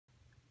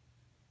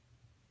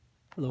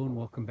Hello and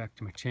welcome back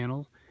to my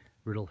channel,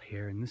 Riddle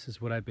here, and this is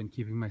what I've been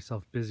keeping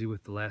myself busy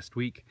with the last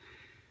week.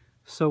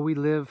 So we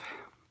live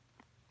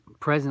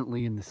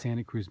presently in the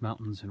Santa Cruz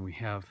Mountains, and we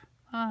have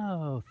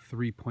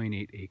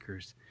 3.8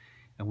 acres,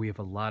 and we have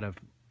a lot of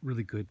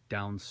really good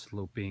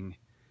downsloping,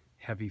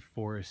 heavy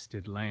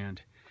forested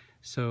land.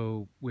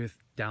 So with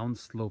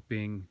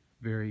downsloping,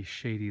 very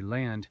shady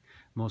land,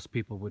 most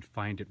people would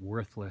find it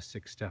worthless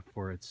except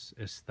for its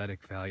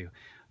aesthetic value.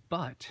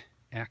 But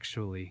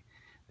actually,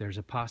 there's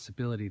a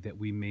possibility that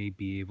we may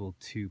be able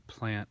to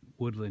plant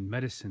woodland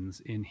medicines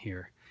in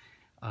here,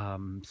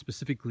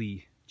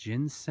 specifically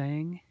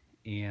ginseng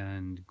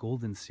and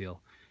goldenseal,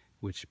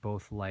 which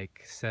both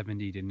like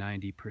 70 to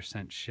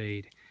 90%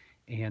 shade,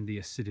 and the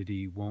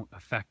acidity won't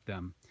affect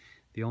them.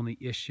 The only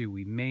issue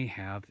we may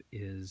have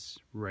is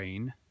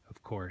rain,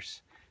 of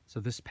course.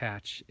 So this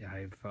patch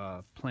I've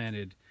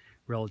planted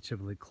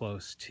relatively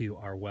close to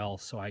our well,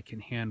 so I can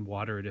hand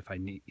water it if I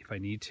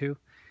need to.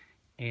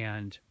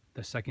 And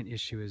the second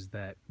issue is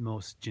that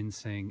most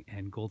ginseng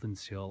and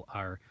goldenseal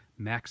are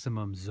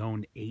maximum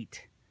zone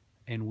 8,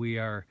 and we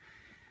are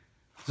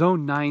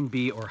zone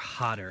 9B or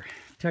hotter.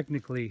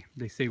 Technically,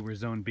 they say we're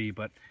zone B,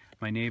 but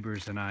my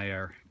neighbors and I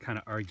are kind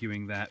of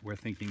arguing that. We're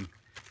thinking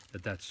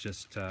that that's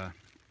just, they're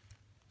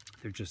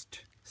just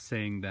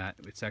saying that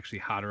it's actually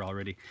hotter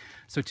already.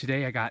 So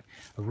today I got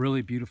a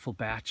really beautiful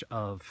batch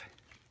of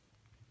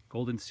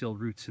goldenseal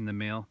roots in the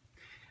mail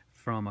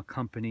from a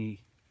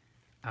company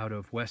out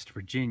of West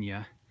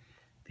Virginia.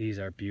 These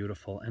are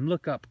beautiful, and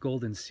look up,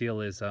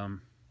 goldenseal is a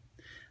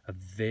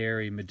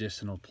very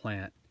medicinal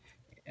plant.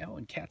 Oh,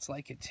 and cats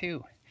like it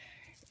too.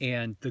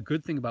 And the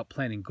good thing about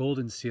planting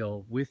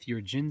goldenseal with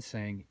your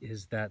ginseng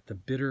is that the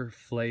bitter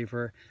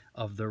flavor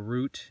of the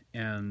root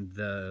and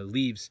the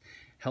leaves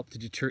help to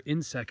deter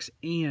insects,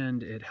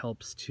 and it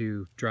helps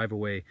to drive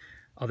away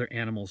other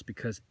animals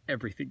because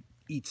everything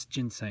eats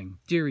ginseng.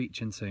 Deer eat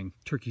ginseng,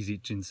 turkeys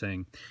eat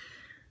ginseng,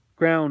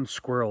 ground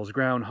squirrels,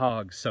 ground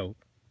hogs. So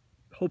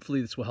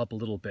hopefully this will help a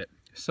little bit.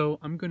 So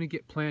I'm going to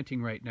get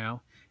planting right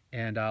now,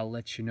 and I'll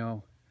let you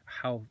know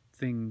how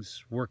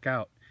things work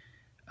out.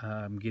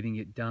 I'm getting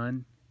it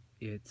done.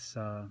 It's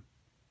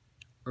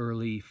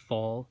early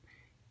fall,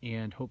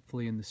 and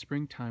hopefully in the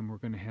springtime we're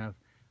going to have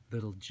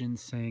little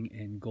ginseng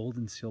and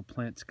goldenseal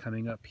plants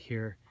coming up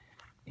here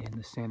in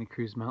the Santa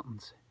Cruz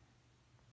Mountains.